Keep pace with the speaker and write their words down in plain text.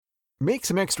Make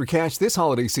some extra cash this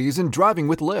holiday season driving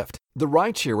with Lyft, the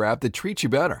rideshare app that treats you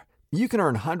better. You can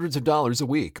earn hundreds of dollars a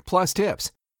week, plus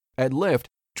tips. At Lyft,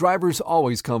 drivers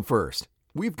always come first.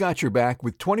 We've got your back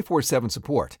with 24/7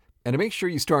 support. And to make sure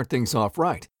you start things off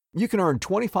right, you can earn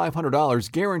 $2,500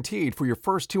 guaranteed for your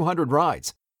first 200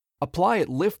 rides. Apply at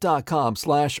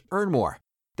lyft.com/earnmore.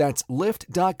 That's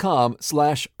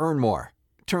lyft.com/earnmore.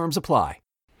 Terms apply.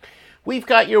 We've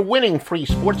got your winning free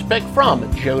sports pick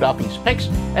from Joe Duffy's Picks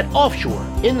at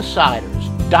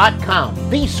offshoreinsiders.com,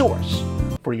 the source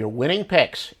for your winning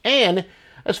picks. And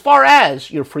as far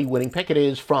as your free winning pick, it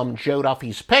is from Joe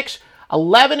Duffy's Picks.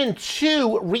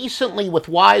 11-2 recently with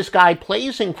Wise Guy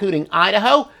plays, including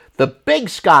Idaho. The Big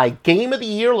Sky game of the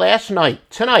year last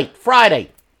night. Tonight, Friday,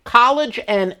 college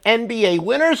and NBA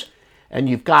winners. And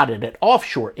you've got it at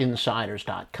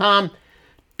offshoreinsiders.com,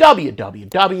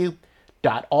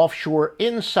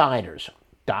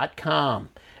 www.offshoreinsiders.com.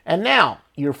 And now,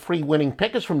 your free winning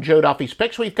pick is from Joe Duffy's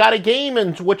Picks. We've got a game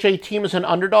in which a team is an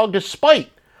underdog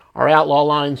despite our outlaw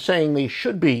line saying they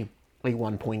should be a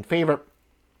 1-point favorite.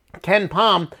 Ken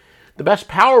Palm, the best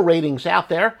power ratings out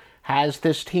there, has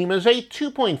this team as a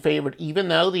 2-point favorite, even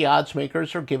though the odds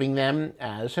makers are giving them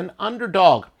as an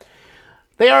underdog.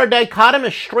 They are a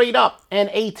dichotomous, straight-up and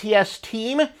ATS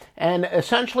team, and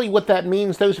essentially what that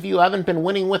means, those of you who haven't been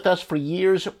winning with us for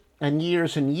years and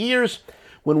years and years,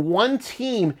 when one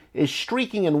team is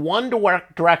streaking in one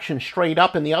direction straight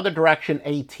up and the other direction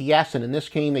ATS, and in this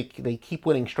game they keep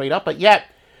winning straight up, but yet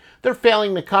they're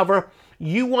failing to cover,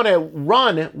 you want to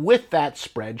run with that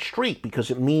spread streak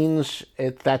because it means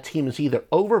that team is either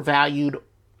overvalued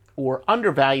or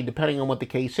undervalued, depending on what the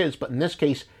case is. But in this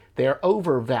case, they're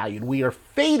overvalued. We are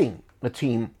fading a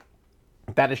team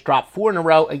that has dropped 4 in a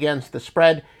row against the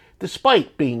spread,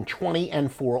 despite being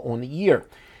 20-4 on the year.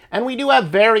 And we do have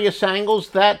various angles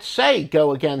that say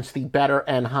go against the better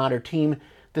and hotter team,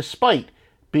 despite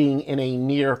being in a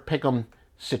near pick'em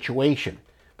situation.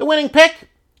 The winning pick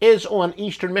is on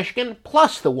Eastern Michigan,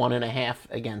 plus the 1.5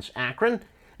 against Akron.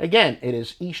 Again, it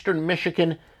is Eastern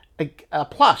Michigan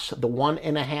plus the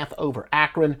 1.5 over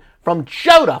Akron from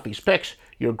Joe Duffy's Picks,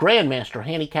 your Grandmaster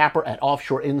handicapper at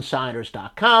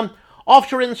offshoreinsiders.com.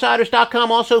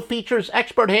 Offshoreinsiders.com also features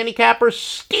expert handicapper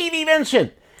Stevie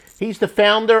Vincent. He's the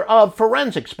founder of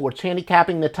Forensic Sports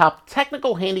Handicapping, the top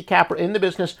technical handicapper in the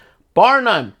business, bar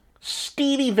none,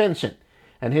 Stevie Vincent.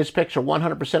 And his picks are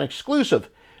 100% exclusive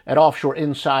at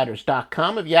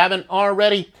offshoreinsiders.com. If you haven't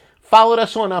already followed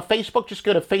us on Facebook, just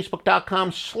go to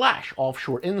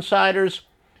facebook.com/offshoreinsiders.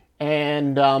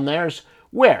 And there's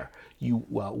where you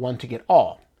want to get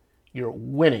all your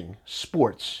winning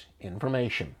sports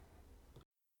information.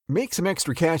 Make some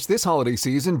extra cash this holiday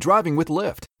season driving with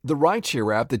Lyft, the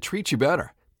rideshare app that treats you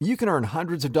better. You can earn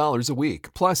hundreds of dollars a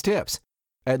week, plus tips.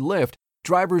 At Lyft,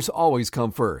 drivers always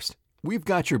come first. We've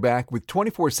got your back with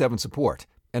 24/7 support.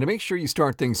 And to make sure you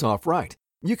start things off right,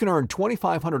 you can earn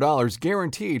 $2,500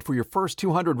 guaranteed for your first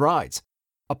 200 rides.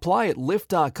 Apply at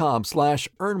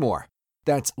lyft.com/earnmore.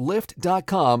 That's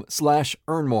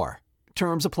lyft.com/earnmore.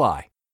 Terms apply.